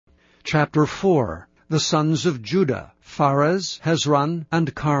Chapter 4. The sons of Judah, Pharez, Hezron,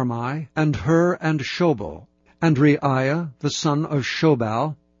 and Carmi, and Hur, and Shobal. And Reiah, the son of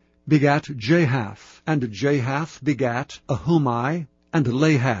Shobal, begat Jahath, and Jahath begat Ahumai, and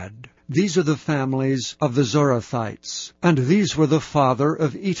Lahad. These are the families of the Zorathites. And these were the father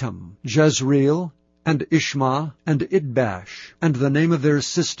of Etam, Jezreel, and Ishma, and Idbash. And the name of their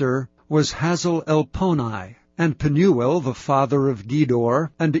sister was Hazel Elponai. And Penuel the father of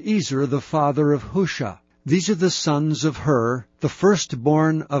Gedor, and Ezer the father of Husha. These are the sons of Hur, the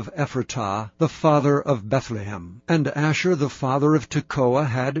firstborn of Ephratah, the father of Bethlehem. And Asher the father of Tekoa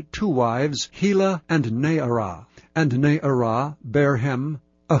had 2 wives, Helah and Naarah. And Naarah bare him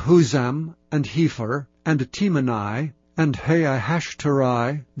Ahuzam, and Hepher, and Temani, and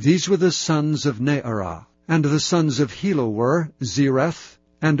Haahashtarai. These were the sons of Naarah. And the sons of Helah were Zereth,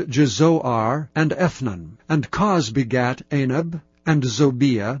 and Jezoar, and Ethnan. And Koz begat Anab, and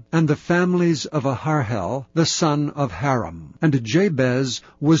Zobiah, and the families of Aharhel, the son of Haram. And Jabez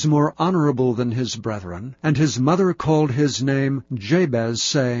was more honorable than his brethren, and his mother called his name Jabez,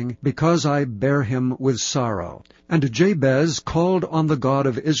 saying, Because I bare him with sorrow. And Jabez called on the God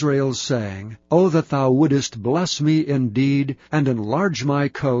of Israel, saying, O that thou wouldest bless me indeed, and enlarge my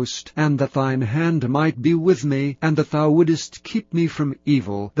coast, and that thine hand might be with me, and that thou wouldest keep me from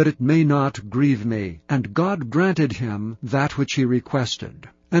evil, that it may not grieve me. And God granted him that which he requested.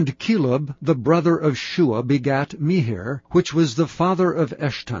 And Caleb, the brother of Shua, begat Mehir, which was the father of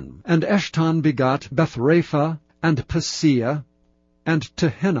Eshton. And Eshton begot Bethrapha, and Paseah, and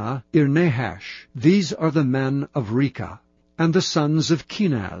Tehinnah, Irnahash. These are the men of Rekah. And the sons of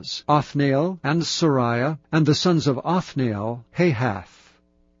Kenaz, Othniel, and Sariah, and the sons of Othniel, Hahath.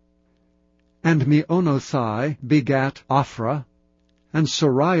 And Meonothai begat Ophrah, and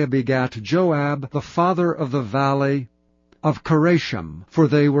Sariah begat Joab, the father of the valley of Karashim, for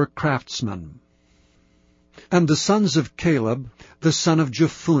they were craftsmen. And the sons of Caleb, the son of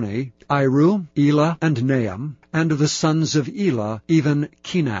Jephunneh, Iru, Elah, and Naam. And the sons of Elah, even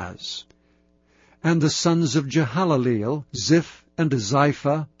Kenaz. And the sons of Jehalaleel, Ziph, and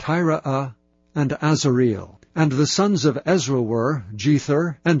Ziphah, Tiraah, and Azareel. And the sons of Ezra were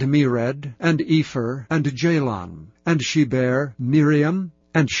Jether, and Mered, and Epher, and Jalon. And she bare Miriam,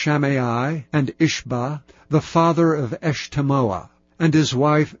 and Shammai, and Ishba, the father of Eshtemoa. And his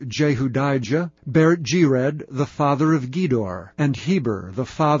wife Jehudijah bare Jered, the father of Gedor, and Heber, the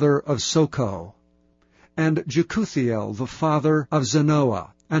father of Soko, and Jekuthiel, the father of Zanoah.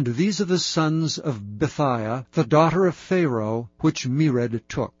 And these are the sons of Bithiah, the daughter of Pharaoh, which Mered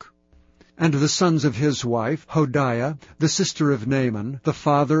took. And the sons of his wife Hodiah, the sister of Naaman, the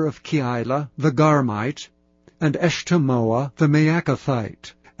father of Keilah, the Garmite, and Eshtemoa, the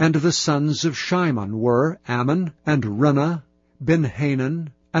Maacathite. And the sons of Shimon were Ammon, and Renah, Ben-Hanan,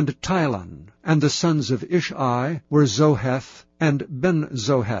 and Tilon. And the sons of Ishi were Zoheth, and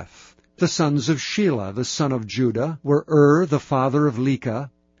Ben-Zoheth. The sons of Shelah, the son of Judah, were the father of Leka,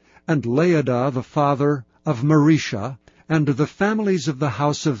 and Laadah, the father of Marisha, and the families of the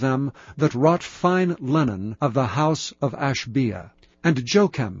house of them that wrought fine linen of the house of Ashbea. And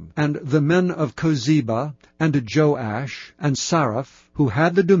Jocham, and the men of Kozeba, and Joash, and Saraph, who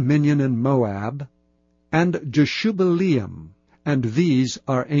had the dominion in Moab, and Jeshubaleam. And these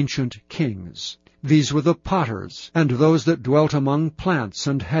are ancient kings. These were the potters, and those that dwelt among plants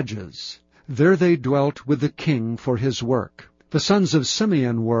and hedges. There they dwelt with the king for his work. The sons of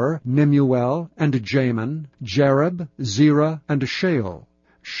Simeon were Nemuel, and Jamin, Jareb, Zerah, and Shael.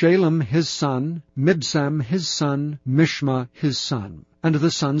 Shalem his son, Mibsam his son, Mishma his son. And the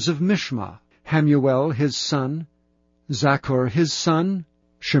sons of Mishma, Hamuel his son, Zaccur his son,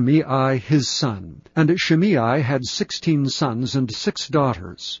 Shimei his son. And Shimei had 16 sons and 6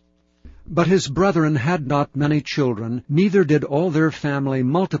 daughters. But his brethren had not many children, neither did all their family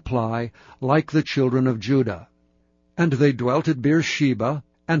multiply like the children of Judah. And they dwelt at Beersheba,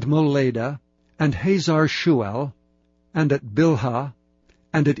 and Moladah, and Hazar-Shual, and at Bilhah,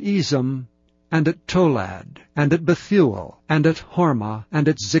 and at Ezem, and at Tolad, and at Bethuel, and at Hormah, and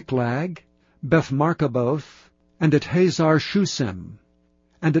at Ziklag, Beth-Markaboth, and at Hazar-Shusim,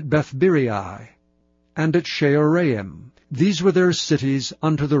 and at Beth-Birai, and at Shearaim. These were their cities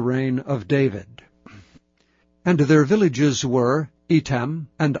unto the reign of David. And their villages were Etam,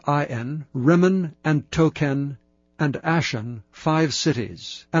 and Ain, Rimmon, and Token, and Ashan, 5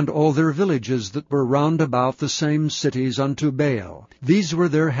 cities, and all their villages that were round about the same cities unto Baal. These were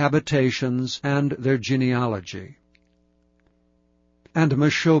their habitations and their genealogy. And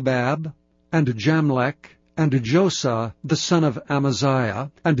Meshobab, and Jamlech, and Josa the son of Amaziah,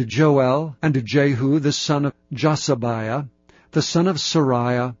 and Joel, and Jehu the son of Josabiah, the son of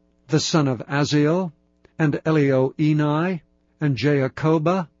Sariah, the son of Aziel, and Elioenai, and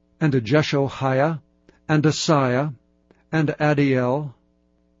Jacoba, and Jeshoiah, and Asaiah, and Adiel,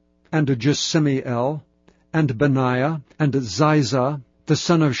 and Jesimiel, and Benaiah, and Ziza, the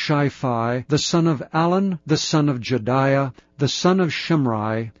son of Shiphi, the son of Alon, the son of Jediah, the son of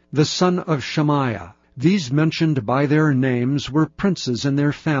Shimri, the son of Shemaiah. These mentioned by their names were princes in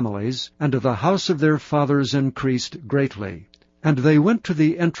their families, and the house of their fathers increased greatly. And they went to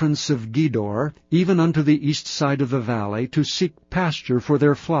the entrance of Gedor, even unto the east side of the valley, to seek pasture for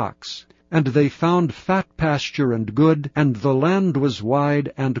their flocks. And they found fat pasture and good, and the land was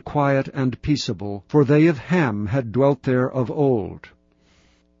wide and quiet and peaceable, for they of Ham had dwelt there of old.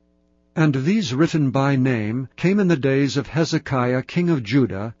 And these written by name came in the days of Hezekiah king of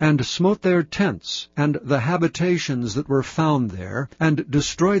Judah, and smote their tents, and the habitations that were found there, and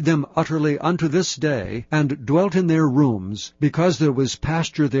destroyed them utterly unto this day, and dwelt in their rooms, because there was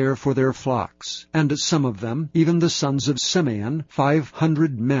pasture there for their flocks. And some of them, even the sons of Simeon,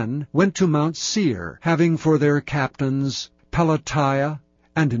 500 men, went to Mount Seir, having for their captains Pelatiah,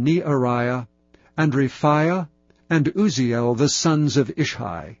 and Neariah, and Rephaiah, and Uzziel the sons of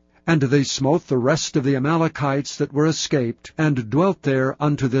Ishi. And they smote the rest of the Amalekites that were escaped, and dwelt there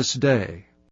unto this day.